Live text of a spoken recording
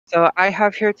So I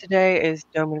have here today is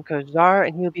Domen Kožar,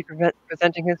 and he will be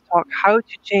presenting his talk, How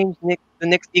to Change the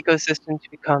Nix Ecosystem to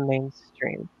Become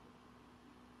Mainstream.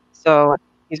 So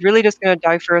he's really just going to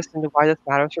dive first into why this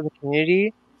matters for the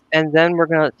community, and then we're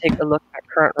going to take a look at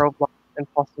current roadblocks and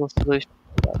possible solutions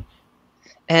to them.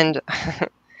 And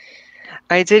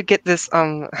I did get this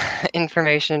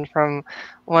information from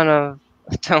one of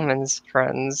Domen's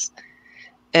friends,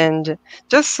 and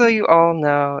just so you all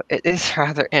know, it is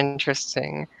rather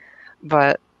interesting.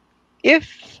 But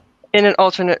if in an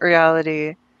alternate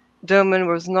reality, Domen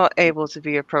was not able to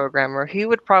be a programmer, he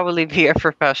would probably be a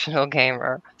professional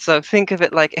gamer. So think of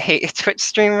it like a Twitch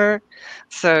streamer.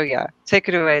 So yeah, take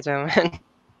it away, Domen.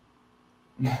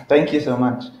 Thank you so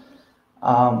much. Yeah,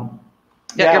 I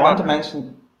you're want to welcome.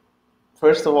 mention,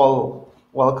 first of all,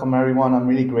 welcome everyone. I'm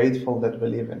really grateful that we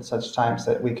live in such times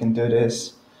that we can do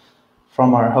this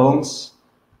from our homes.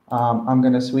 I'm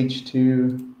going to switch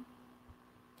to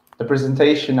the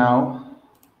presentation now.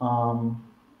 And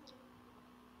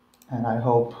I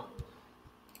hope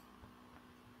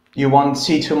you won't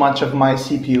see too much of my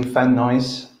CPU fan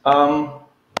noise. I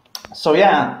want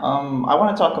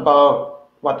to talk about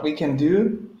what we can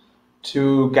do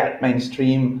to get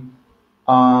mainstream.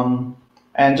 And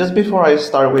just before I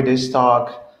start with this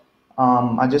talk,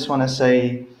 I just want to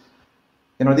say,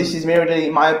 this is merely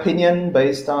my opinion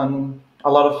based on a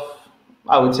lot of,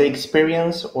 I would say,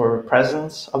 experience or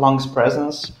presence, amongst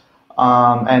presence.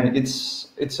 And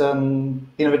it's an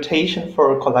invitation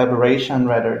for collaboration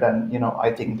rather than,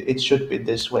 I think it should be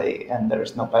this way and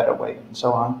there's no better way and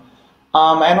so on.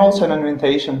 And also an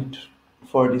invitation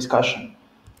for discussion.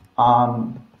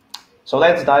 So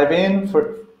let's dive in.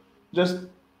 For just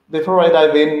before I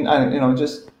dive in, and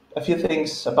just a few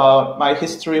things about my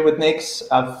history with Nix.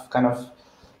 I've kind of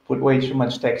put way too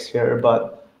much text here,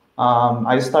 but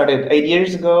I started 8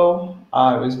 years ago.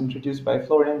 I was introduced by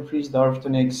Florian Friesdorf to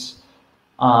Nix.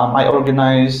 I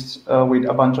organized with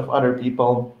a bunch of other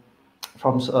people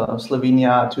from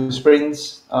Slovenia to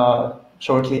sprints.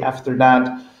 Shortly after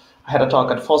that, I had a talk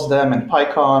at FOSDEM and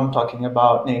PyCon talking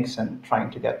about Nix and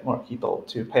trying to get more people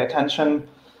to pay attention.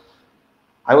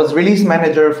 I was release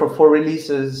manager for 4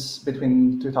 releases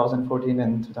between 2014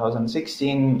 and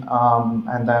 2016,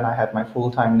 and then I had my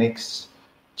full-time Nix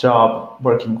job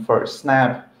working for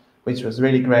Snap, which was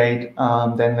really great.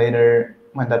 Then later,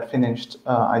 when that finished,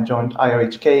 I joined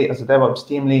IOHK as a DevOps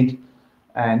team lead.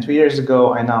 And 2 years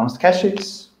ago, I announced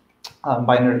CacheX,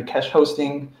 binary cache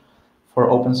hosting for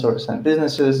open source and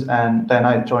businesses. And then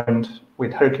I joined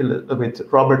with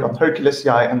Robert on Hercules CI,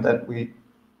 and then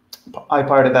I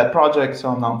parted that project. So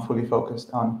I'm now fully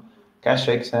focused on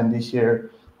CacheX. And this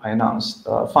year, I announced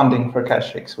funding for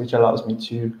CacheX, which allows me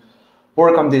to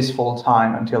work on this full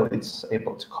time until it's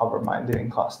able to cover my living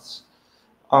costs.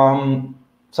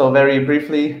 So very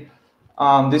briefly,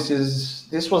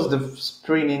 this was the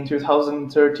spring in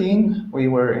 2013. We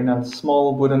were in a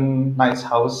small wooden nice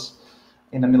house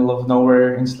in the middle of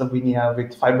nowhere in Slovenia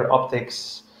with fiber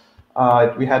optics.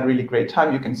 We had really great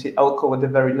time. You can see Elko at the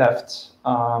very left.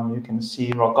 You can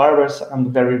see Rock Garbers on the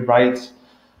very right.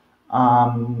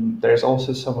 There's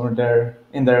also somewhere there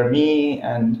in there me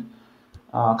and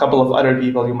a couple of other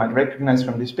people you might recognize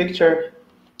from this picture.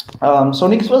 So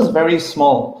Nix was very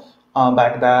small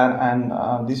back then,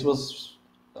 and this was,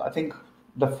 I think,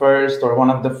 the first or one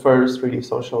of the first really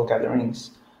social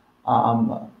gatherings.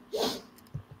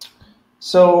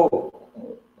 So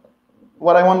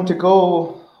what I wanted to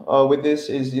go with this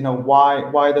is,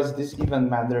 why does this even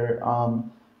matter?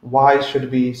 Why should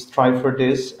we strive for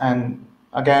this? And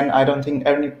again, I don't think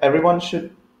everyone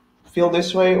should feel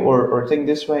this way or think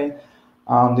this way.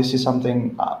 This is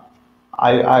something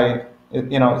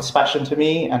it's passion to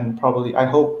me, and probably I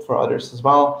hope for others as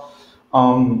well.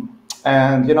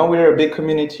 And we're a big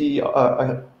community,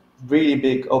 a really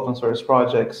big open source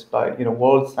projects by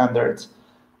world standards.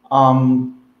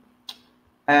 And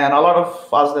a lot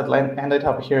of us that ended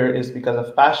up here is because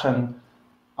of passion.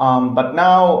 But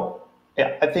now,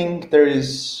 I think there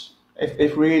is,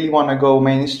 if we really want to go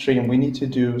mainstream, we need to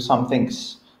do some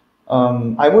things.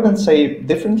 I wouldn't say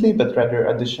differently, but rather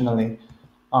additionally.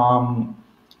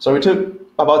 So it took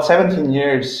about 17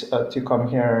 years to come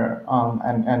here,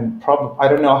 and I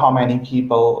don't know how many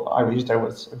people. I wish there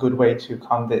was a good way to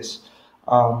count this.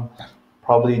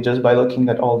 Probably just by looking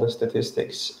at all the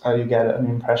statistics, you get an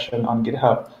impression on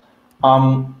GitHub.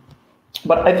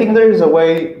 But I think there is a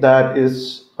way that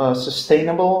is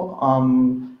sustainable,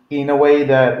 in a way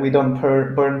that we don't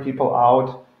burn people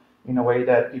out, in a way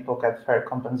that people get fair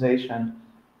compensation,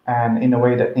 and in a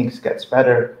way that Nix gets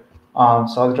better.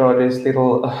 So I'll draw this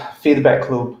little feedback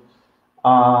loop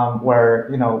where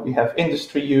we have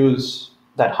industry use,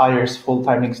 that hires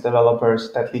full-time Nix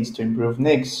developers, that leads to improved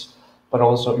Nix, but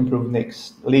also improved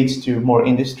Nix leads to more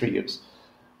industry use.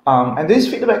 And this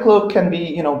feedback loop can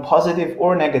be, positive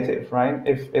or negative, right?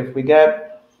 If we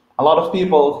get a lot of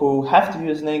people who have to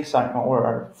use Nix or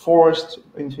are forced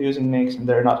into using Nix and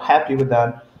they're not happy with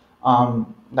that,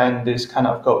 then this kind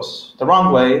of goes the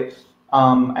wrong way.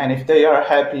 And if they are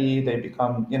happy, they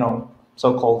become,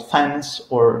 so-called fans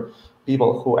or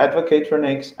people who advocate for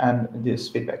Nix, and this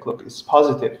feedback loop is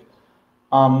positive.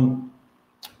 Um,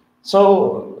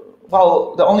 so,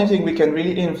 well, the only thing we can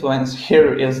really influence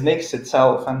here is Nix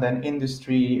itself, and then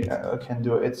industry can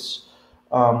do its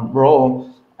role.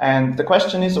 And the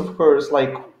question is, of course,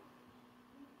 like,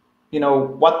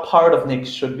 what part of Nix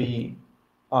should be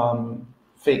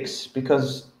fixed?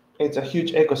 Because it's a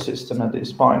huge ecosystem at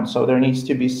this point, so there needs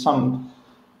to be some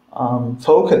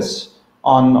focus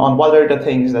on what are the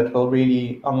things that will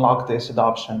really unlock this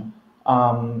adoption.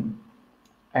 And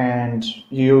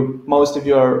most of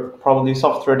you are probably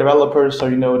software developers, so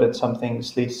you know that some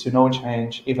things leads to no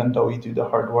change, even though you do the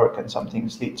hard work, and some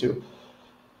things lead to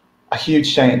a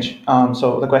huge change.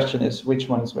 So the question is, which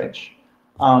one is which?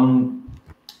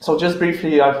 So just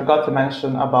briefly, I forgot to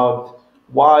mention about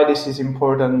why this is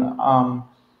important.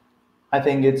 I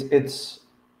think it's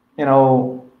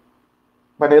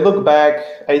when I look back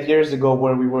 8 years ago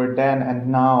where we were then and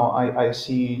now, I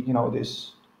see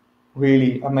this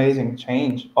really amazing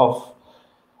change of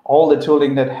all the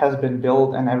tooling that has been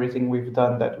built and everything we've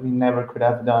done that we never could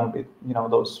have done with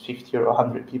those 50 or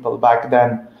 100 people back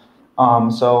then.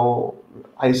 So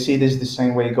I see this the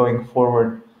same way going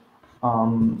forward,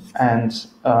 and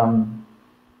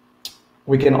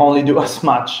we can only do as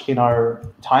much in our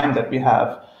time that we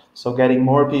have. So getting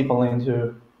more people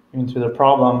into the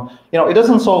problem, it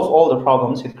doesn't solve all the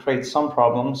problems. It creates some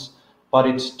problems, but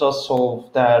it does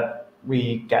solve that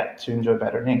we get to enjoy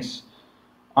better Nix.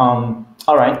 All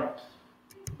right.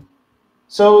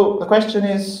 So the question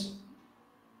is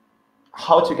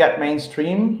how to get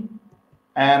mainstream.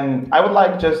 And I would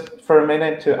like just for a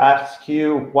minute to ask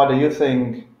you, what do you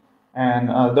think? And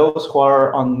those who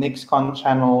are on NixCon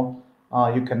channel,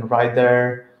 you can write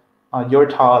there your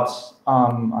thoughts.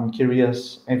 I'm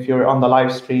curious. If you're on the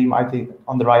live stream, I think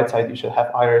on the right side you should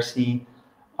have IRC.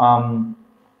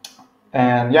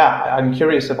 And yeah, I'm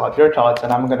curious about your thoughts,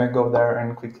 and I'm gonna go there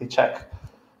and quickly check.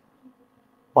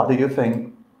 What do you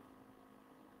think?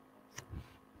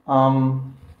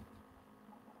 And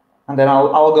then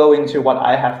I'll go into what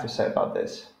I have to say about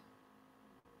this.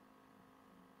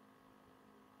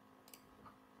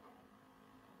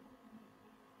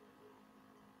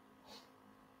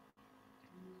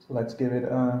 So let's give it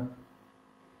a...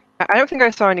 I don't think I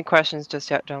saw any questions just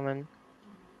yet, Domen.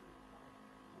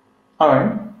 All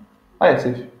right. Let's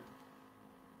see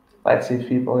if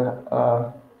people...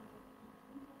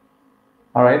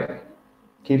 all right.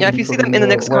 Yeah, if you see them in the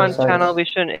NixCon channel, we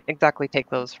shouldn't exactly take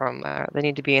those from there. They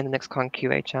need to be in the NixCon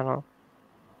QA channel.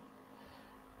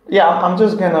 Yeah, I'm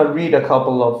just going to read a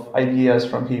couple of ideas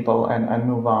from people and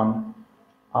move on.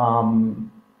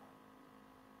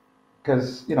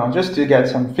 Because, just to get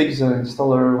some fix the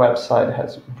installer website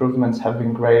has improvements have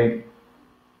been great.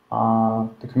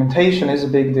 Documentation is a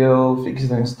big deal. Fix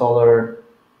the installer,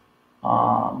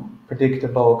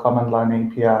 predictable command line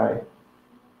API.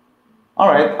 All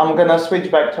right, I'm gonna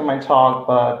switch back to my talk,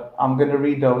 but I'm gonna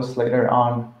read those later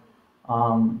on,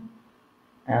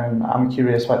 and I'm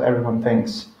curious what everyone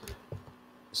thinks.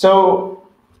 So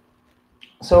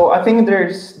I think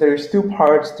there's two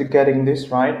parts to getting this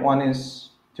right. One is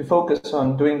to focus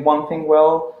on doing one thing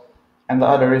well, and the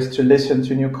other is to listen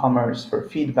to newcomers for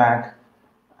feedback.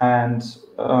 And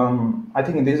I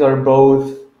think these are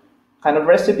both kind of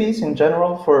recipes in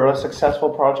general for a successful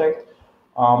project.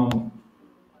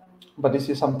 But this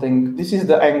is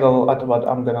the angle at what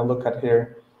I'm gonna look at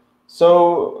here.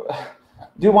 So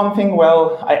do one thing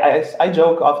well. I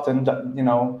joke often that,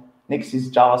 Nix is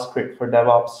JavaScript for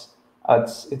DevOps.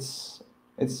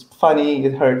 It's funny,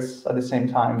 it hurts at the same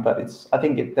time, but I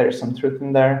think there's some truth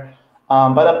in there.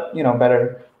 But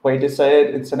better way to say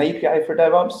it, it's an API for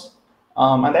DevOps.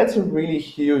 And that's a really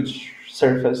huge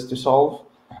surface to solve.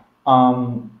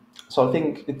 So I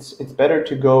think it's better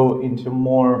to go into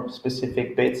more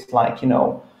specific bits, like,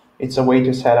 it's a way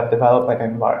to set up development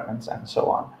environments and so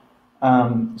on.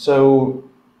 So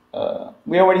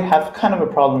we already have kind of a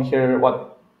problem here,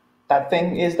 what that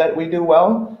thing is that we do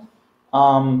well.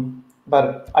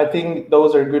 But I think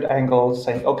those are good angles,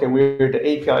 saying, okay, we're the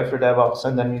API for DevOps,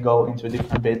 and then we go into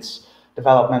different bits,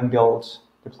 development, build,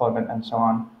 deployment, and so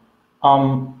on.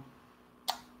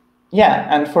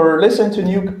 Yeah, and for listen to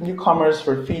newcomers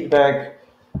for feedback,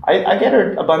 I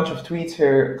gathered a bunch of tweets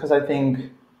here because I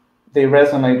think they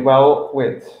resonate well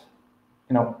with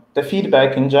the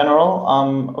feedback in general.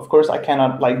 Of course, I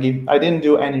cannot like give. I didn't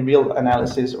do any real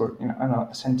analysis or I don't know,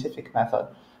 a scientific method.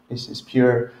 This is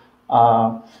pure,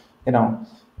 you know,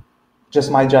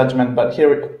 just my judgment. But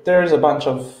here, there's a bunch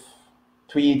of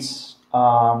tweets.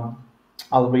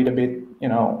 I'll read a bit.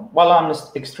 While I'm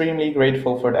extremely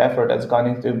grateful for the effort that's gone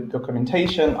into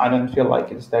documentation, I don't feel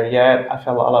like it's there yet. I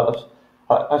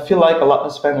feel like I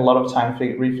spent a lot of time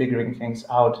refiguring things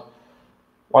out.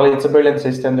 While it's a brilliant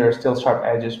system, there are still sharp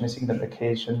edges, missing the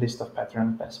location, list of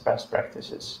pattern best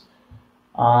practices.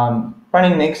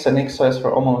 Running Nix and NixOS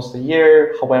for almost a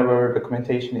year. However,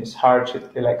 documentation is harsh.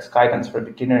 It lacks guidance for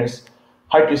beginners.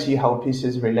 Hard to see how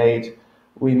pieces relate.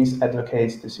 We need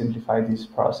advocates to simplify this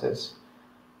process.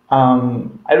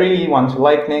 I really want to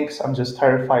like Nix. I'm just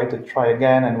terrified to try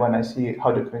again. And when I see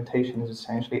how documentation is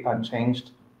essentially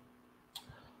unchanged,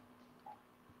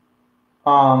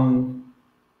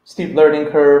 steep learning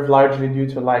curve, largely due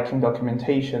to lacking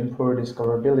documentation, poor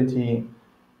discoverability.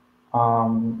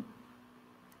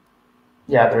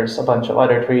 Yeah, there's a bunch of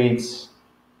other tweets.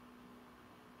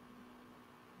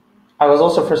 I was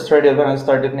also frustrated when I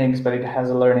started Nix, but it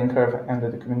has a learning curve and the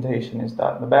documentation is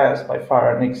not the best. By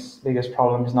far, Nix's biggest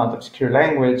problem is not obscure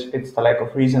language, it's the lack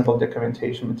of reasonable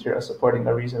documentation material supporting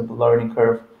a reasonable learning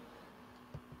curve,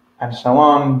 and so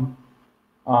on.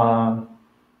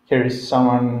 Here is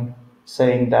someone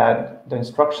saying that the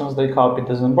instructions they copy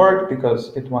doesn't work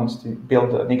because it wants to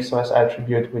build a NixOS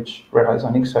attribute which relies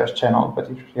on NixOS channel,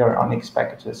 but if you're on Nix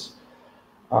packages,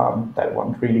 that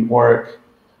won't really work,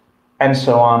 and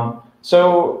so on.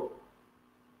 So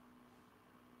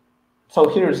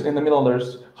here's in the middle,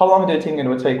 there's how long do you think it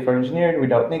would take for an engineer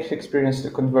without Nix experience to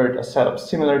convert a setup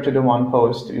similar to the one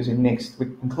posed to using Nix,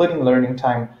 including learning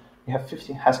time? We have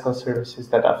 15 Haskell services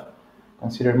that have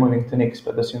considered moving to Nix,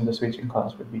 but assume the switching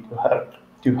cost would be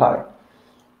too high.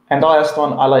 And the last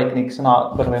one, I like Nix a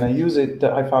lot, but when I use it,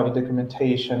 I found the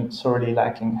documentation sorely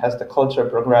lacking. Has the culture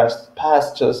progressed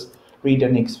past just read the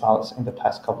Nix files in the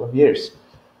past couple of years?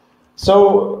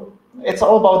 So it's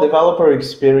all about developer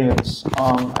experience,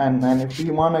 and if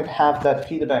we want to have that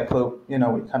feedback loop, we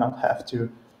kind of have to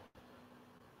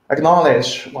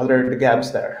acknowledge what are the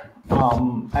gaps there,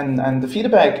 and the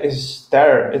feedback is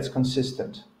there, it's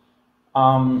consistent.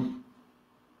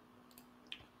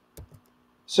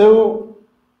 So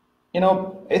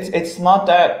it's not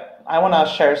that I want to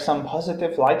share some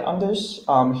positive light on this.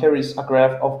 Here is a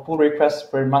graph of pull requests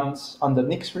per month on the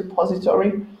Nix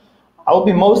repository. I'll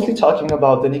be mostly talking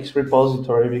about the Nix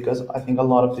repository because I think a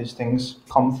lot of these things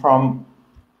come from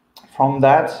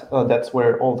that. That's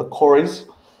where all the core is.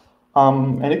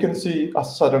 And you can see a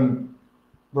sudden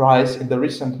rise in the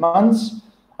recent months.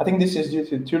 I think this is due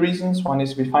to two reasons. One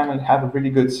is we finally have a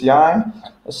really good CI,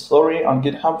 a story on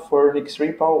GitHub for Nix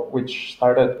repo, which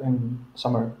started in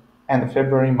summer, end of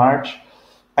February, March.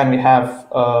 And we have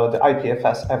the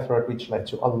IPFS effort, which led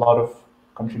to a lot of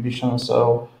contributions.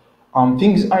 So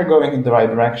things are going in the right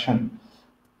direction.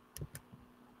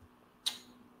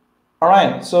 All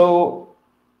right, so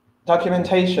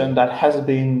documentation, that has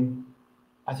been,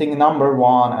 I think, number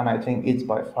one, and I think it's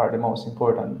by far the most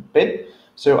important bit.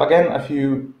 So again, a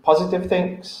few positive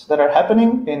things that are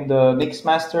happening in the Nix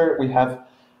master. We have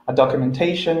a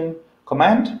documentation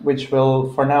command, which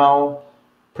will, for now,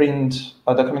 print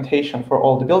a documentation for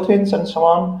all the built-ins and so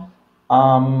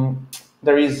on.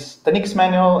 There is the Nix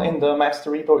manual in the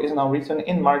master repo is now written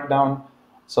in Markdown,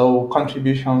 so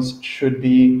contributions should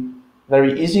be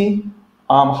very easy.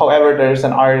 However, there's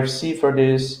an RFC for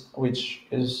this, which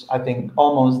is, I think,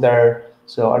 almost there.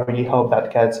 So I really hope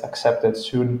that gets accepted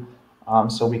soon,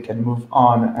 so we can move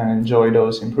on and enjoy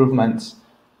those improvements.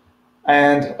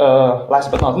 And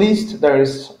last but not least, there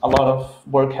is a lot of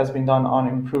work has been done on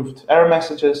improved error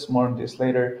messages. More on this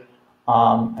later,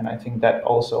 and I think that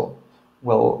also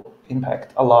will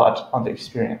impact a lot on the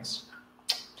experience.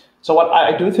 So what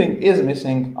I do think is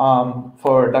missing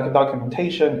for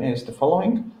documentation is the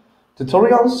following: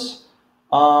 tutorials.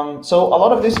 So a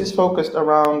lot of this is focused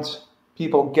around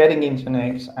people getting into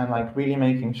Nix and like really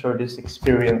making sure this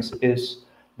experience is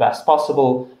best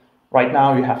possible. Right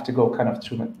now, you have to go kind of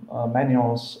through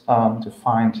manuals to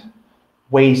find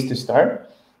ways to start.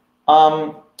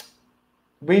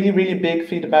 Really, really big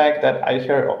feedback that I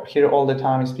hear all the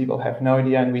time is people have no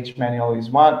idea in which manual is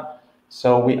what.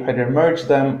 So we either merge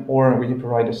them or we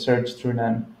provide a search through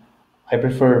them. I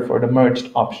prefer for the merged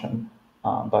option,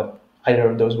 but either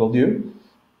of those will do.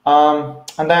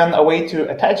 And then a way to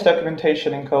attach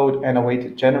documentation in code and a way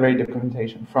to generate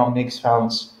documentation from Nix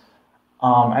files.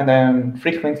 And then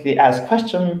frequently ask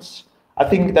questions. I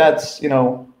think that's,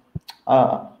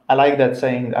 I like that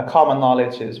saying, a common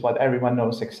knowledge is what everyone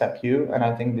knows except you. And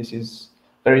I think this is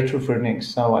very true for Nix.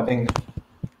 So I think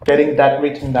getting that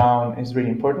written down is really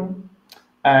important.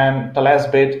 And the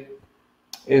last bit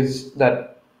is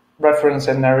that reference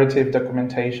and narrative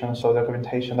documentation. So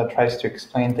documentation that tries to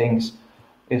explain things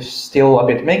is still a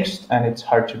bit mixed and it's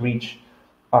hard to reach.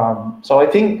 So I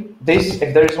think this,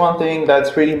 if there's one thing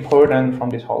that's really important from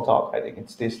this whole talk, I think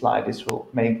it's this slide. This will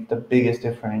make the biggest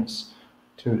difference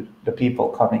to the people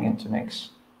coming into Nix.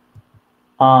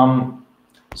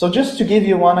 So just to give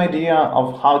you one idea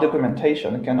of how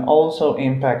documentation can also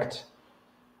impact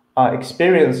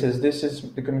experiences, this is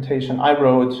documentation I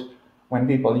wrote when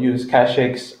people use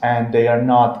caches and they are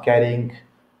not getting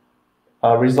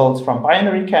results from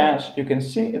binary cache. You can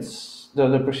see it's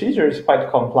the procedure is quite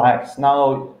complex.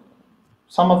 Now,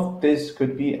 some of this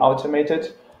could be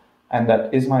automated, and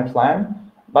that is my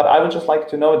plan. But I would just like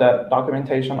to know that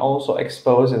documentation also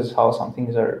exposes how some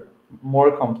things are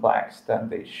more complex than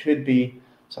they should be.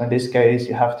 So in this case,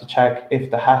 you have to check if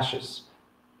the hashes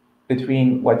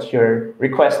between what you're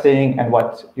requesting and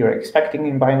what you're expecting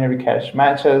in binary cache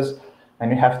matches.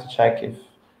 And you have to check if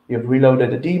you've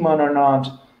reloaded the daemon or not.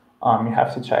 You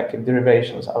have to check if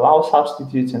derivations allow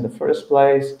substitutes in the first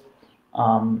place,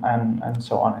 and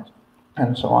so on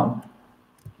and so on.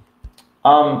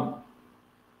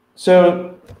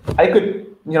 So I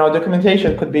could,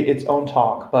 documentation could be its own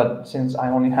talk, but since I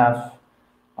only have,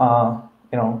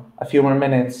 a few more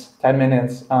minutes, 10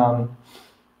 minutes, I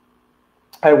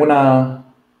wanna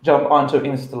jump onto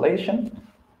installation.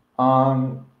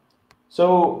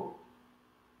 So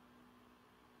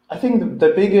I think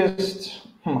the biggest,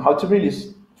 how to really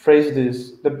phrase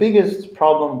this, the biggest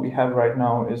problem we have right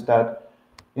now is that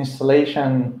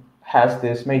installation has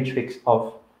this matrix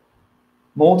of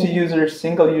multi-user,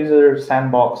 single user,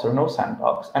 sandbox or no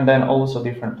sandbox, and then also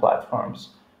different platforms.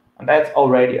 And that's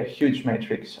already a huge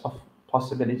matrix of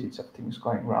possibilities of things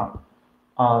going wrong.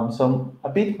 So a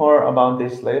bit more about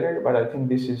this later, but I think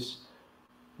this is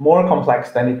more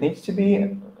complex than it needs to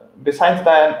be. Besides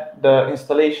that, the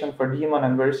installation for daemon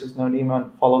and versus no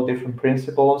daemon follow different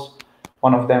principles.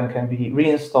 One of them can be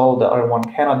reinstalled, the other one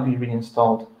cannot be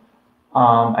reinstalled.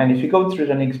 And if you go through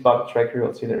the Nix bug tracker,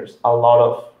 you'll see there's a lot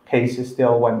of cases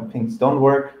still when things don't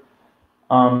work.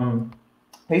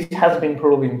 This has been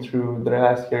proven through the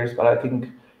last years, but I think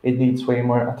it needs way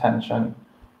more attention.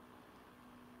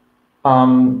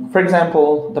 For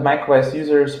example, the macOS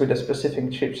users with a specific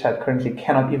chipset currently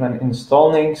cannot even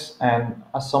install Nix, and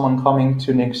as someone coming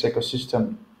to Nix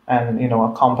ecosystem and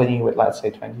a company with, let's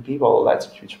say, 20 people, that's a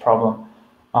huge problem.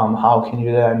 How can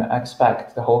you then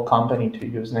expect the whole company to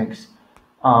use Nix?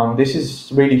 This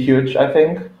is really huge, I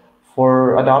think,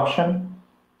 for adoption.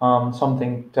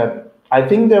 Something that I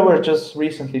think there were just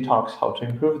recently talks how to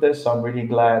improve this, so I'm really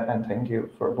glad and thank you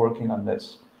for working on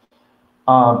this.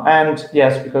 And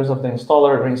yes, because of the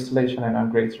installer, reinstallation and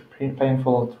upgrades are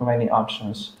painful, too many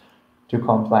options, too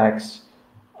complex.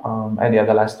 And yeah,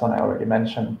 the last one I already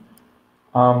mentioned.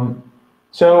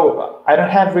 So I don't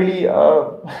have really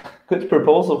a good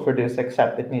proposal for this,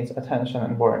 except it needs attention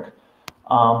and work.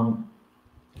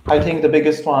 I think the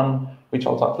biggest one, which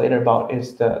I'll talk later about,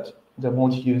 is that the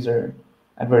multi-user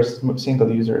and versus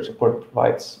single user support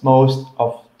provides most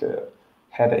of the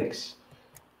headaches.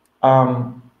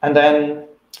 And then,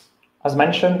 as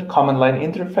mentioned, command line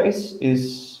interface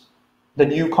is the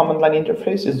new command line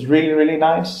interface is really, really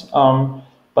nice.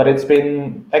 But it's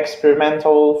been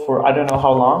experimental for I don't know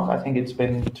how long. I think it's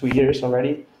been 2 years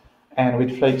already. And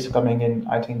with Flakes coming in,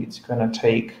 I think it's gonna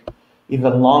take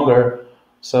even longer.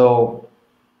 So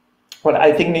what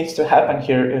I think needs to happen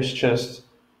here is just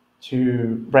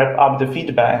to wrap up the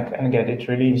feedback and get it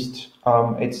released.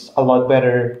 It's a lot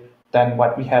better than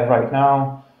what we have right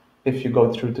now. If you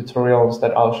go through tutorials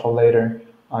that I'll show later,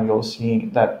 you'll see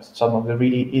that some of the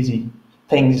really easy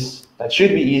things that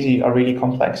should be easy are really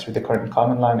complex with the current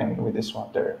command line, and with this one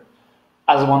there,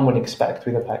 as one would expect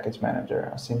with a package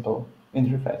manager, a simple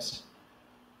interface.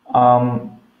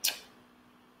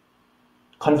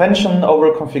 Convention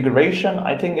over configuration,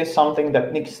 I think, is something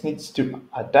that Nix needs to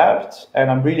adapt, and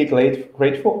I'm really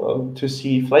grateful to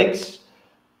see Flakes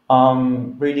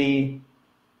really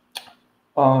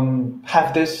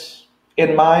have this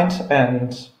in mind,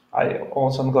 and I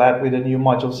also am glad with the new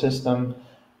module system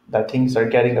that things are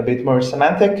getting a bit more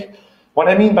semantic. What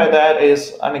I mean by that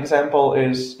is, an example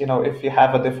is, if you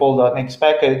have a default .nix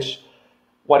package,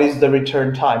 what is the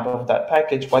return type of that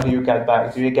package? What do you get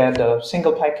back? Do you get a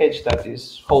single package that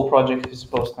this whole project is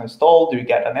supposed to install? Do you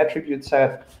get an attribute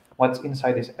set? What's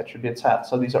inside this attribute set?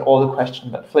 So these are all the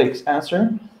questions that Flakes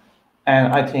answer.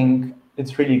 And I think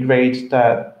it's really great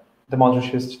that the module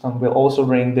system will also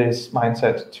bring this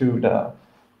mindset to the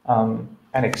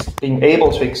being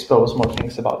able to expose more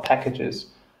things about packages,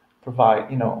 provide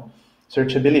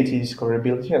searchability,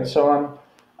 scoreability, and so on.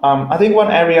 I think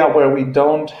one area where we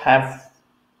don't have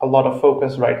a lot of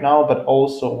focus right now, but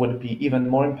also would be even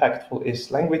more impactful,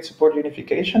 is language support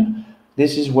unification.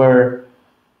 This is where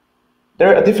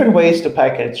there are different ways to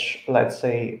package, let's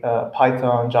say,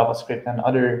 Python, JavaScript, and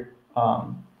other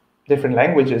different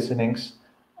languages in Inks.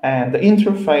 And the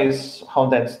interface, how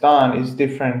that's done, is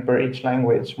different per each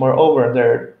language. Moreover,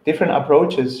 there are different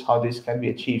approaches how this can be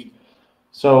achieved.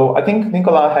 So I think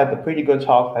Nicola had a pretty good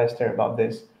talk last year about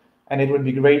this, and it would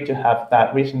be great to have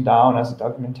that written down as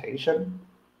documentation,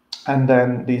 and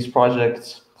then these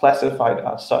projects classified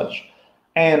as such.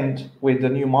 And with the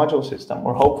new module system,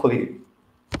 or hopefully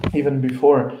even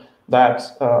before that,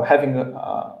 having an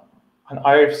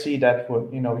IRC that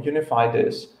would unify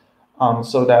this,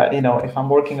 so that if I'm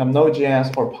working on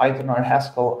Node.js or Python or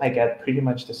Haskell, I get pretty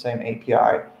much the same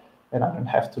API, and I don't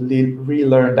have to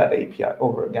relearn that API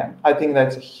over again. I think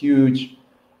that's a huge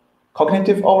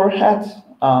cognitive overhead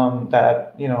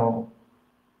that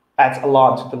adds a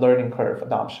lot to the learning curve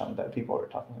adoption that people are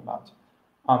talking about.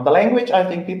 The language, I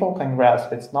think people can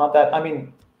grasp. It's not that,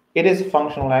 it is a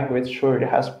functional language, sure, it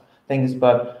has things,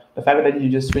 but the fact that you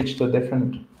just switch to a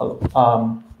different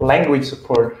language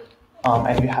support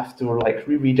and you have to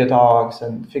reread the docs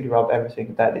and figure out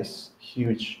everything, that is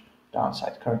huge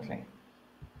downside currently.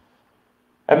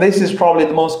 And this is probably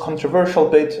the most controversial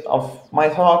bit of my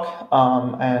talk,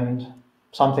 and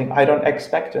something I don't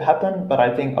expect to happen, but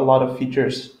I think a lot of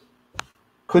features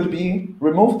could be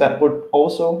removed that would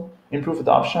also improve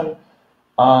adoption.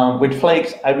 With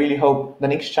Flakes, I really hope the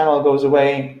Nix channel goes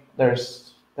away.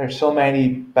 There's so many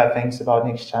bad things about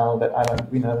Nix channel that I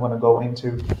don't want to go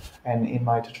into, and in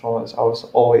my tutorials I was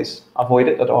always avoid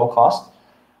it at all costs.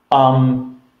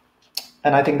 And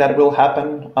I think that will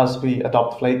happen as we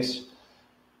adopt Flakes.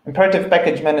 Imperative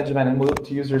package management and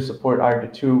multi-user support are the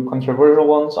two controversial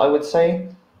ones, I would say.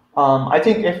 I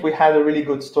think if we had a really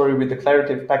good story with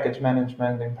declarative package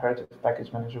management, the imperative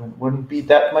package management wouldn't be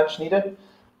that much needed.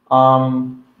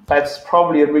 That's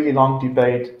probably a really long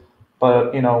debate,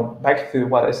 but back to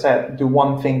what I said, do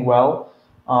one thing well.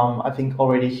 I think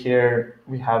already here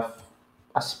we have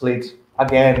a split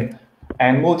again,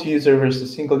 and multi-user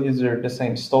versus single user, the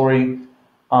same story.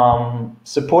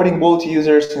 Supporting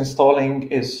multi-users installing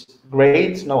is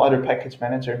great. No other package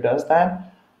manager does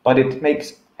that, but it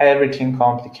makes everything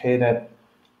complicated.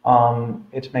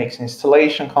 It makes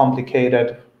installation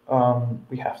complicated.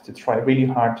 We have to try really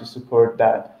hard to support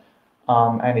that.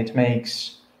 And it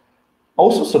makes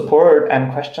also support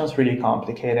and questions really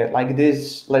complicated. Like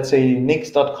this, let's say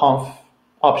nix.conf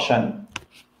option.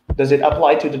 Does it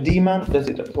apply to the daemon? Does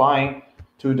it apply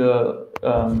to the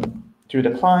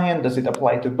client? Does it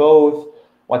apply to both?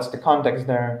 What's the context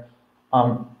there?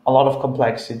 A lot of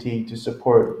complexity to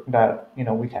support that.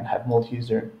 We can have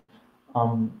multi-user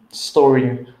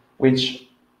story, which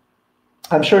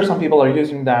I'm sure some people are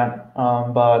using that,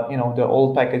 but the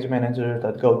old package managers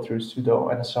that go through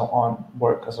sudo and so on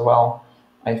work as well,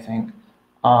 I think.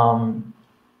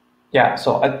 Yeah,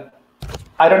 so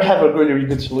I don't have a really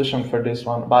good solution for this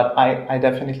one, but I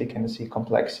definitely can see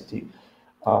complexity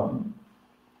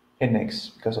in Nix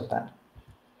because of that.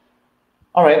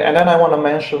 All right, and then I want to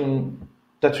mention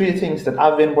the three things that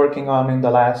I've been working on in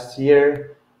the last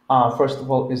year. First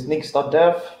of all is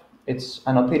nix.dev. It's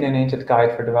an opinionated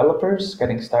guide for developers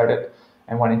getting started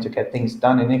and wanting to get things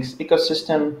done in Nix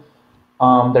ecosystem.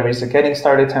 There is a getting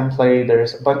started template.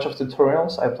 There's a bunch of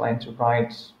tutorials. I plan to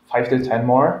write 5 to 10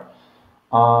 more.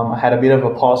 I had a bit of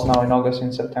a pause now in August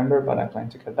and September, but I plan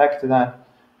to get back to that.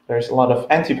 There's a lot of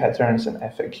anti-patterns and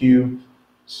FAQ.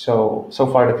 So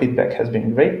far the feedback has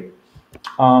been great.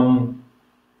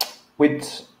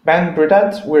 With Ben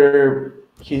Burdett, where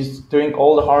he's doing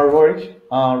all the hard work,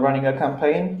 running a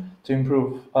campaign to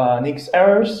improve Nix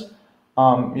errors.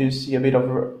 You see a bit of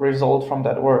a result from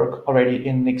that work already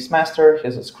in Nix Master.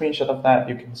 Here's a screenshot of that.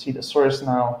 You can see the source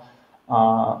now,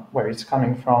 where it's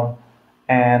coming from.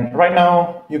 And right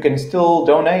now, you can still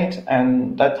donate,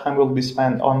 and that time will be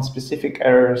spent on specific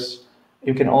errors.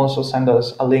 You can also send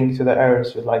us a link to the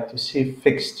errors you'd like to see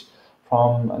fixed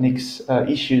from Nix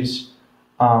issues.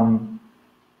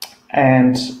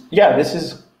 And yeah, this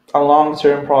is a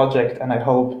long-term project, and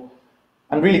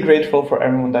I'm really grateful for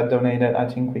everyone that donated. I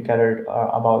think we gathered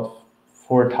about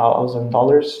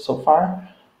 $4,000 so far.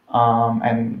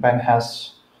 And Ben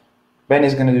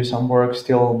is going to do some work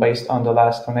still based on the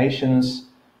last donations.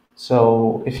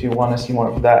 So if you want to see more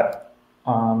of that,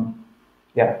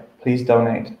 yeah, please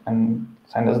donate and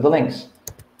send us the links.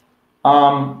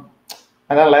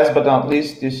 And then last but not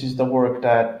least, this is the work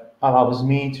that allows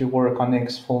me to work on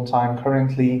Nix full time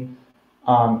currently,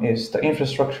 is the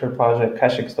infrastructure project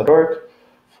cachix.org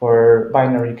for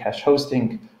binary cache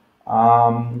hosting.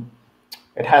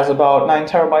 It has about 9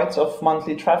 terabytes of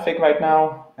monthly traffic right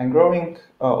now and growing.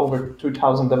 Over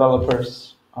 2,000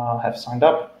 developers have signed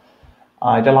up.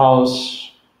 It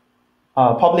allows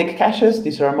public caches.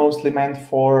 These are mostly meant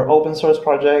for open source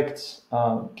projects.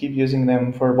 Keep using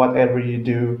them for whatever you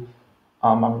do.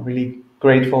 I'm really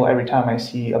grateful every time I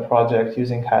see a project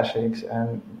using cachix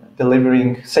and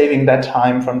saving that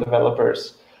time from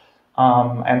developers.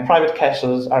 And private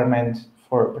caches are meant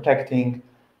for protecting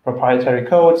proprietary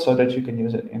code so that you can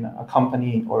use it in a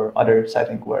company or other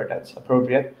setting where that's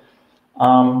appropriate.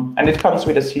 And it comes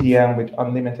with a CDN with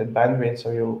unlimited bandwidth, so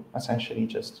you essentially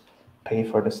just pay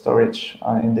for the storage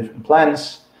in different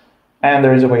plans. And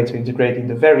there is a way to integrate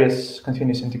into various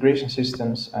continuous integration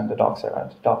systems, and the docs are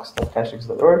at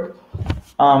docs.cachix.org.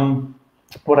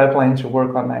 What I plan to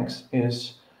work on next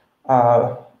is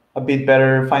a bit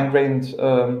better fine-grained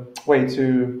way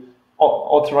to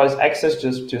authorize access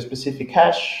just to a specific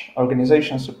cache,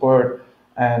 organization support,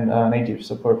 and native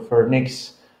support for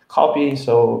Nix copy.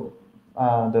 So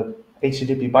the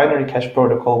HTTP binary cache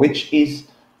protocol, which is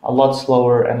a lot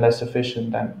slower and less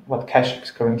efficient than what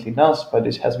cachix currently does, but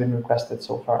this has been requested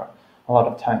so far a lot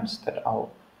of times that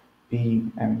I'll be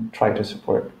and try to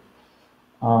support.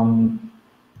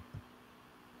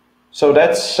 So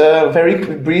that's very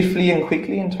briefly and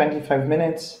quickly in 25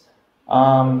 minutes.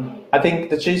 I think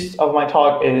the gist of my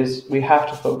talk is we have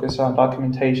to focus on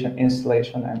documentation,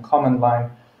 installation, and command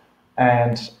line.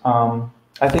 And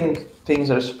I think things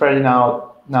are spreading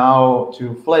out now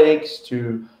to flakes,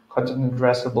 to content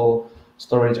addressable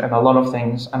storage, and a lot of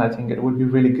things. And I think it would be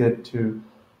really good to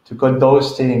get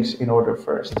those things in order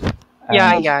first. And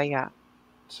Yeah.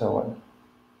 so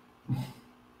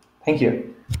thank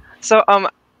you. So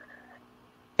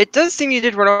it does seem you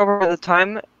did run over the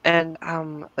time, and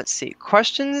let's see.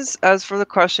 Questions. As for the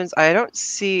questions, I don't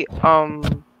see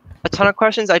a ton of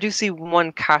questions. I do see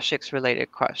one cachix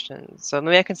related question. So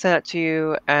maybe I can send that to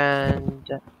you, and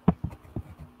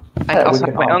I also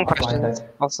have my own questions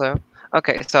also.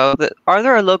 Okay, so are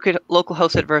there a local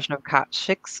hosted version of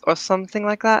cachix or something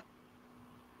like that?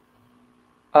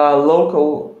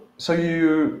 Local. So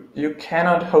you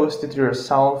cannot host it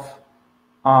yourself.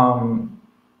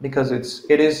 Because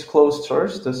it is closed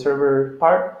source, the server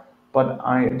part, but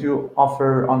I do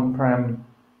offer on-prem,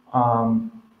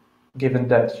 given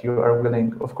that you are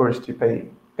willing, of course, to pay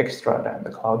extra than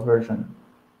the cloud version,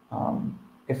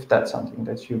 if that's something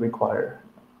that you require.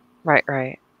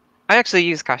 Right. I actually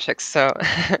use cachix, so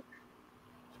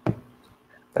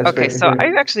okay, so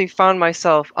I actually found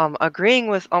myself agreeing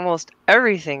with almost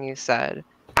everything you said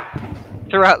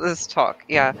throughout this talk.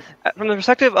 Yeah, from the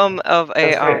perspective of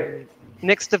a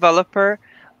Nix developer,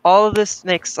 all of this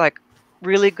makes like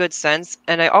really good sense,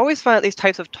 and I always find that these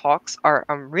types of talks are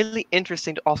really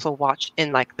interesting to also watch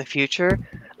in like the future.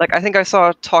 Like I think I saw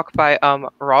a talk by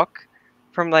Rock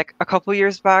from like a couple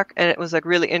years back, and it was like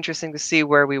really interesting to see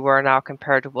where we were now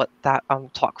compared to what that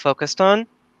talk focused on.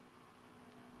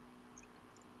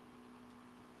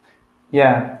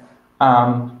 Yeah,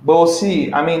 we'll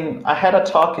see. I mean, I had a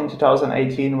talk in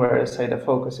 2018 where I say the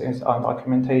focus is on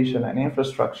documentation and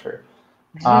infrastructure.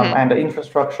 And the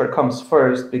infrastructure comes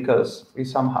first because we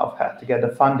somehow had to get the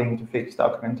funding to fix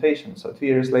documentation. So 2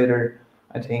 years later,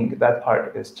 I think that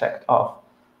part is checked off.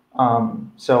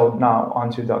 So now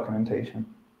onto documentation.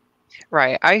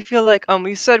 Right. I feel like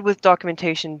you said with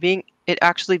documentation being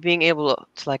able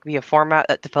to like be a format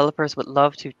that developers would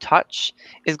love to touch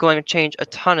is going to change a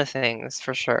ton of things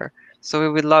for sure. So we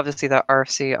would love to see that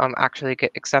RFC actually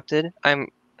get accepted.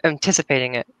 I'm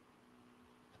anticipating it.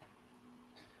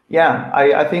 Yeah,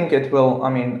 I think it will. I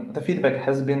mean, the feedback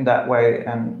has been that way,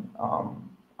 and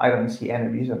I don't see any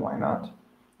reason why not.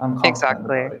 I'm confident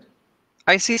about it.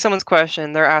 I see someone's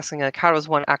question. They're asking like, how does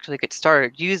one actually get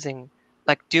started using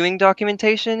doing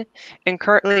documentation? And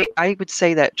currently, I would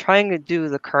say that trying to do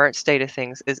the current state of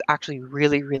things is actually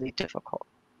really, really difficult.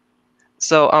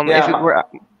 So if it were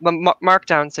the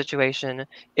markdown situation,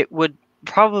 it would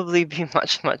probably be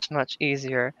much, much, much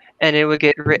easier, and it would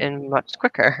get written much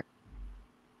quicker.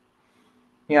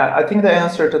 Yeah, I think the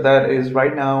answer to that is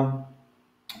right now,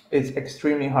 it's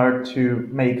extremely hard to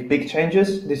make big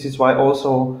changes. This is why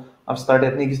also I've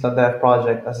started Nix.dev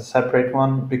project as a separate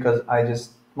one, because I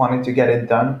just wanted to get it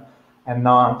done and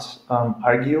not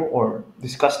argue or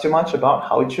discuss too much about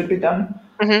how it should be done.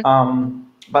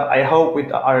 But I hope with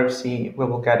the RFC we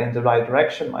will get in the right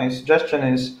direction. My suggestion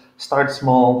is start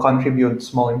small, contribute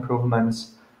small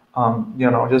improvements,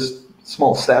 just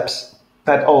small steps.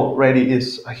 that already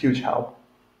is a huge help.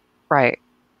 Right.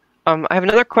 I have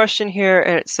another question here,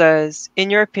 and it says, in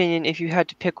your opinion, if you had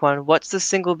to pick one, what's the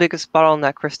single biggest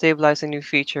bottleneck for stabilizing new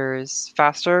features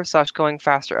faster / going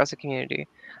faster as a community?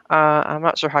 I'm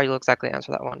not sure how you'll exactly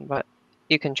answer that one, but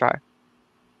you can try.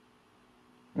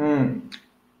 Mm,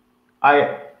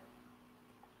 I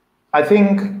I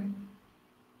think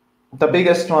the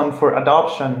biggest one for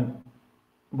adoption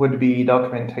would be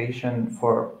documentation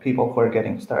for people who are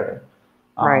getting started,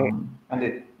 Right.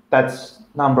 and that's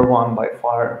number one by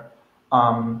far.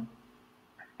 Um,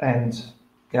 and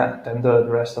yeah, then the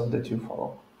rest of the two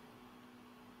follow.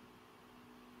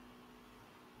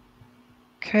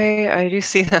 Okay, I do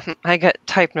see them. I get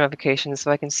type notifications,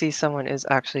 so I can see someone is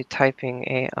actually typing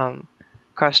a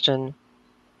question.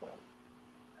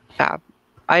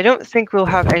 I don't think we'll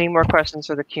have any more questions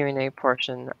for the Q&A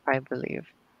portion, I believe.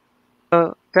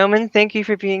 So, Domen, thank you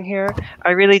for being here.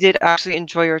 I really did actually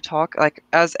enjoy your talk. Like,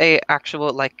 as a actual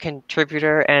like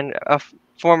contributor and a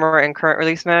former and current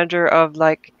release manager of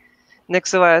like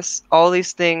NixOS, all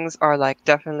these things are like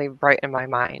definitely bright in my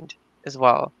mind as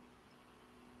well.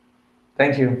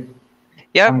 Thank you.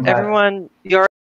 Yep, I'm glad. everyone, you're